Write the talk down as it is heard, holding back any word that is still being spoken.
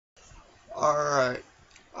Alright,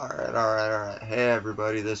 alright. Hey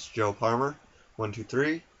everybody, this is Joe Palmer,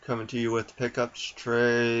 123, coming to you with pickups,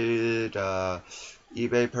 trade,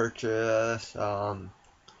 eBay purchase, and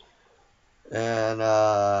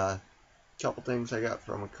a couple things I got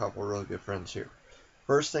from a couple really good friends here.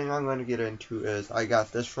 First thing I'm going to get into is I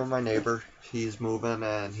got this from my neighbor. He's moving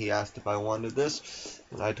and he asked if I wanted this,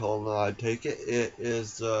 and I told him I'd take it. It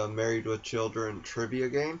is the Married with Children trivia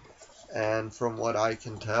game, and from what I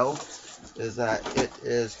can tell is that it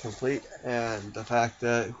is complete, and the fact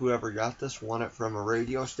that whoever got this won it from a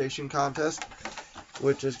radio station contest,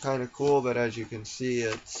 which is kind of cool. But as you can see,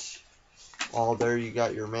 it's all there. You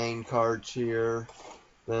got your main cards here,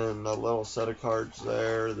 then a little set of cards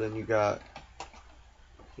there, then you got,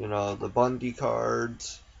 you know, the Bundy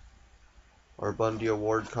cards or Bundy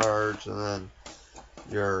Award cards, and then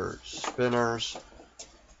your spinners,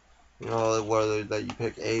 you know, whether that you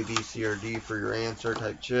pick A, B, C, or D for your answer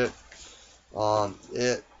type shit.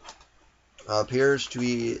 It appears to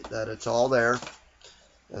be that it's all there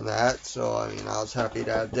and that, so I mean, I was happy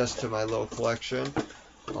to add this to my little collection.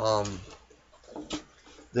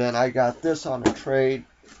 Then I got this on a trade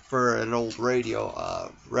for an old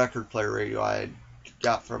radio, record player radio I had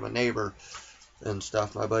got from a neighbor and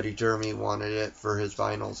stuff. My buddy Jeremy wanted it for his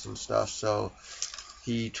vinyls and stuff, so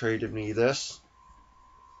he traded me this.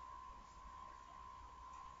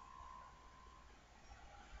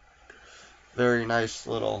 Very nice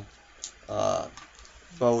little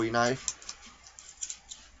Bowie knife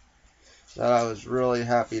that I was really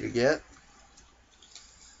happy to get.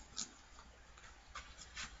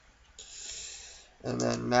 And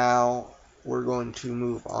then now we're going to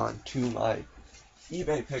move on to my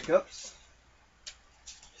eBay pickups.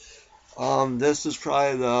 This is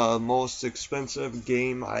probably the most expensive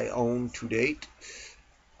game I own to date.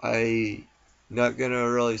 I'm not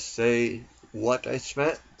gonna really say what I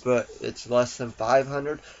spent, but it's less than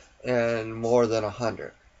 500 and more than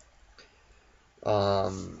 100.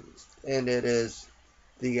 And it is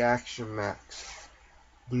the Action Max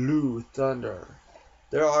Blue Thunder.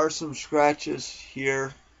 There are some scratches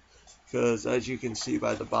here, because as you can see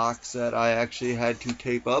by the box set, I actually had to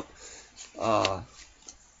tape up. Go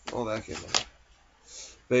back in there.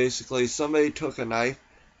 Basically, somebody took a knife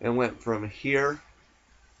and went from here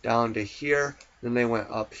down to here, then they went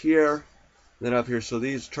up here, then up here, so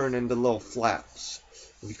these turn into little flaps.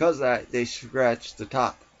 And because of that, they scratched the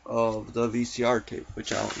top of the VCR tape,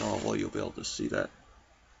 which I don't know, well, you'll be able to see that.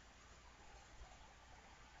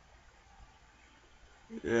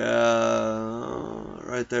 Yeah,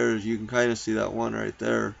 right there, you can kind of see that one right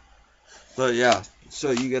there. But yeah,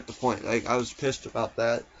 so you get the point. Like, I was pissed about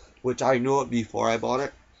that, which I knew it before I bought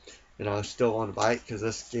it, and I still want to buy it because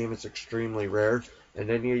this game is extremely rare.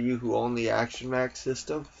 And any of you who own the Action Max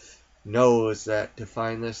system knows that to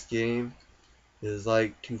find this game is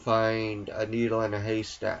like to find a needle in a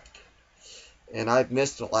haystack. And I've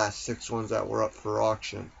missed the last 6 ones that were up for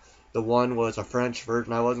auction. The one was a French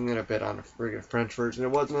version. I wasn't going to bid on a friggin' French version.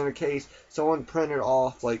 It wasn't in a case. Someone printed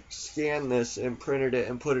off, like, scanned this and printed it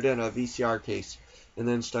and put it in a VCR case and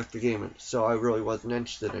then stuck the game in. So I really wasn't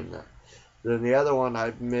interested in that. Then the other one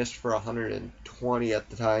I missed for 120 at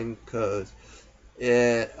the time because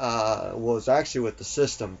it was actually with the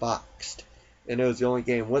system boxed. And it was the only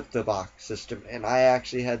game with the box system. And I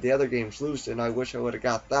actually had the other games loose, and I wish I would have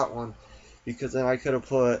got that one, because then I could have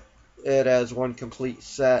put it as one complete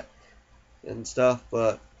set and stuff.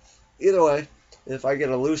 But either way, if I get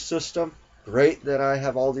a loose system, great. Then I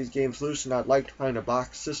have all these games loose, and I'd like to find a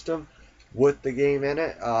box system with the game in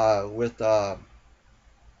it, with the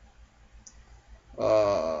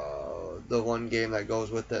one game that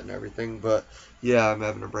goes with it and everything. But yeah, I'm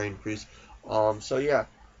having a brain freeze. So yeah,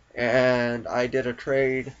 and I did a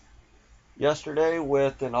trade yesterday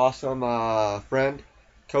with an awesome friend,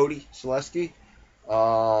 Cody Selesky.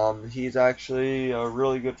 He's actually a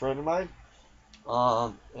really good friend of mine.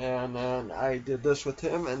 And then I did this with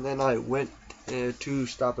him, and then I went to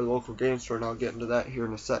stop at a local game store, and I'll get into that here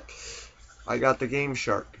in a sec. I got the Game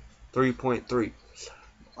Shark 3.3.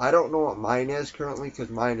 I don't know what mine is currently, because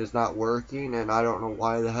mine is not working, and I don't know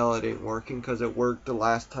why the hell it ain't working, because it worked the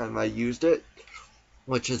last time I used it,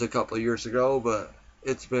 which is a couple of years ago, but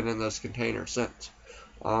it's been in this container since.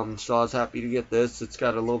 So I was happy to get this. It's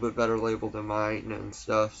got a little bit better label than mine and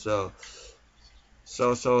stuff, so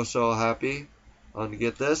happy to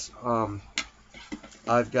get this.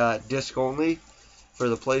 I've got disc only for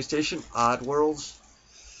the PlayStation, Odd Worlds.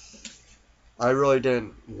 I really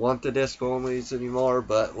didn't want the disc onlys anymore,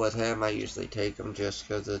 but with him I usually take them just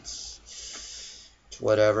because it's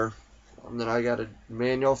whatever. And then I got a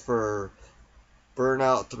manual for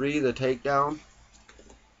Burnout 3, the Takedown.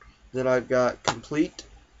 Then I've got Complete,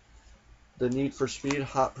 the Need for Speed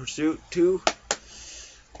Hot Pursuit 2.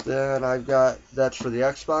 Then I've got, that's for the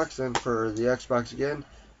Xbox, and for the Xbox again,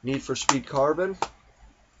 Need for Speed Carbon.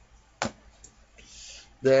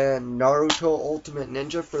 Then Naruto Ultimate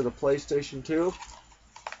Ninja for the PlayStation 2,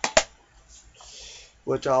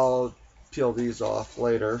 which I'll peel these off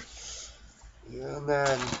later. And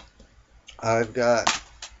then I've got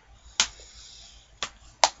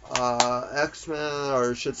X-Men,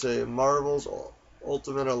 or I should say Marvel's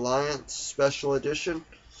Ultimate Alliance Special Edition.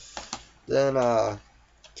 Then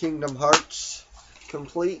Kingdom Hearts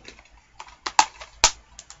Complete.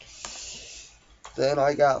 Then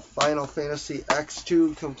I got Final Fantasy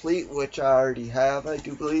X2 Complete, which I already have, I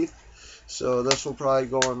do believe. So this will probably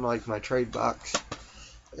go in like my trade box.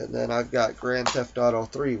 And then I've got Grand Theft Auto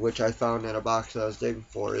 3, which I found in a box I was digging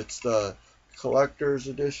for. It's the collector's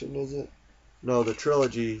edition, is it? No, the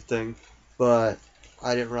trilogy thing. But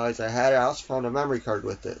I didn't realize I had it. I also found a memory card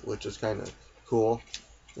with it, which is kind of cool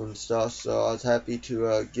and stuff. So I was happy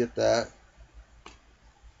to get that.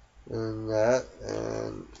 And that.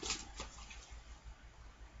 And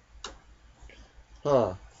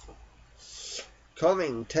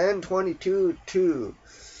coming 10/22/2.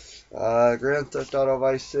 Grand Theft Auto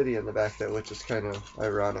Vice City in the back there, which is kind of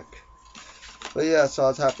ironic. But yeah, so I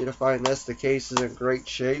was happy to find this. The case is in great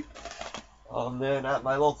shape. Then at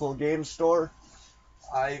my local game store,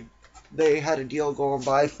 they had a deal going,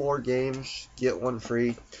 buy 4 games, get 1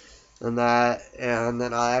 free, and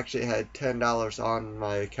then I actually had $10 on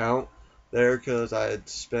my account there because I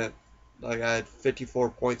had 54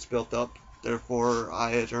 points built up. Therefore,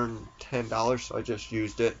 I had earned $10, so I just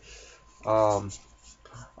used it.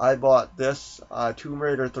 I bought this Tomb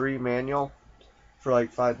Raider 3 manual for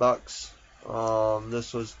like $5.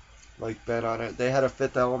 This was like bet on it. They had a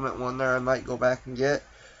Fifth Element one there I might go back and get.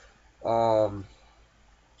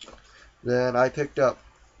 Then I picked up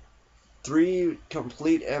 3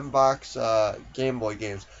 complete M-Box Game Boy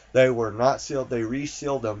games. They were not sealed. They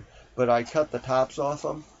resealed them, but I cut the tops off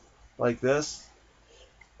them like this.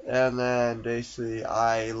 And then basically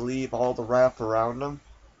I leave all the wrap around them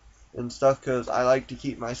and stuff because I like to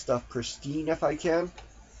keep my stuff pristine if I can.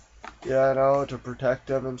 Yeah, to protect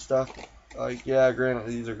them and stuff. Like, yeah, granted,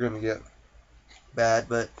 these are going to get bad,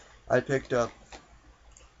 but I picked up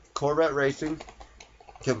Corvette Racing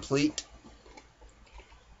Complete,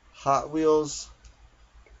 Hot Wheels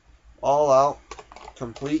All Out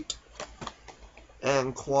Complete,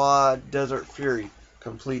 and Quad Desert Fury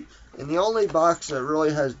Complete. And the only box that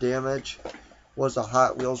really has damage was the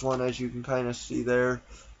Hot Wheels one, as you can kind of see there.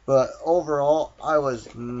 But overall, I was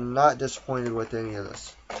not disappointed with any of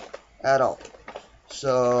this at all.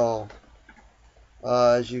 So,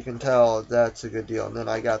 as you can tell, that's a good deal. And then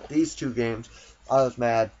I got these 2 games. I was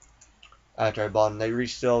mad after I bought them. They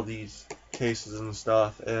resealed these cases and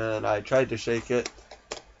stuff, and I tried to shake it,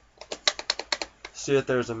 see if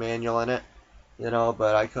there's a manual in it,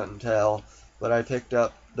 but I couldn't tell. But I picked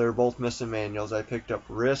up, they're both missing manuals. I picked up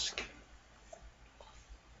Risk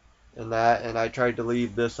and I tried to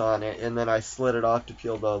leave this on it, and then I slid it off to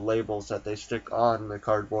peel the labels that they stick on the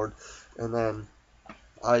cardboard. And then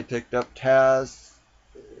I picked up Taz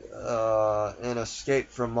and Escape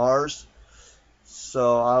from Mars.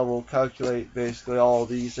 So I will calculate basically all of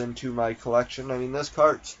these into my collection. I mean, this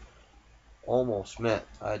cart's almost mint,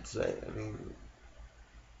 I'd say.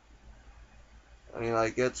 I mean,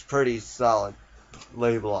 like, it's pretty solid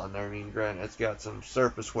label on there. I mean, granted, it's got some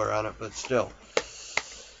surface wear on it, but still.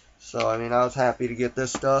 So, I mean, I was happy to get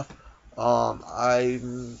this stuff.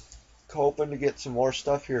 I'm hoping to get some more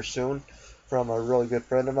stuff here soon from a really good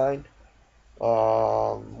friend of mine.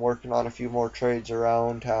 Working on a few more trades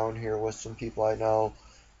around town here with some people I know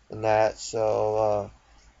and that. So,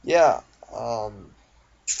 yeah.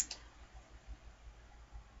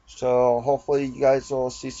 So hopefully you guys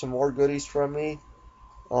will see some more goodies from me.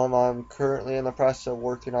 I'm currently in the process of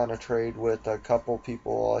working on a trade with a couple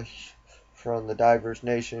people from the Divers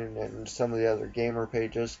Nation and some of the other gamer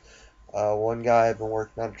pages. One guy I've been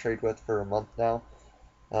working on a trade with for a month now.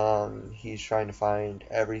 He's trying to find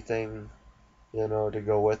everything, to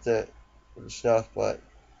go with it and stuff, but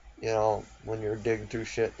when you're digging through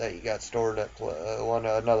shit that you got stored at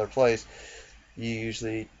another place, you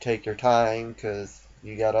usually take your time because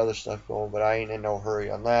you got other stuff going, but I ain't in no hurry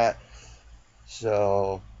on that.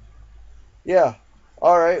 So, yeah.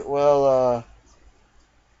 Alright, well,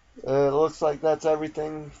 it looks like that's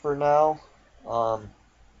everything for now.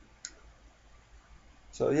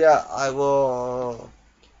 So, yeah, I will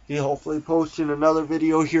be hopefully posting another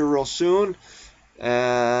video here real soon.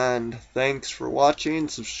 And thanks for watching.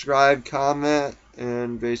 Subscribe, comment,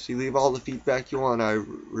 and basically leave all the feedback you want. It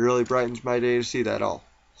really brightens my day to see that all.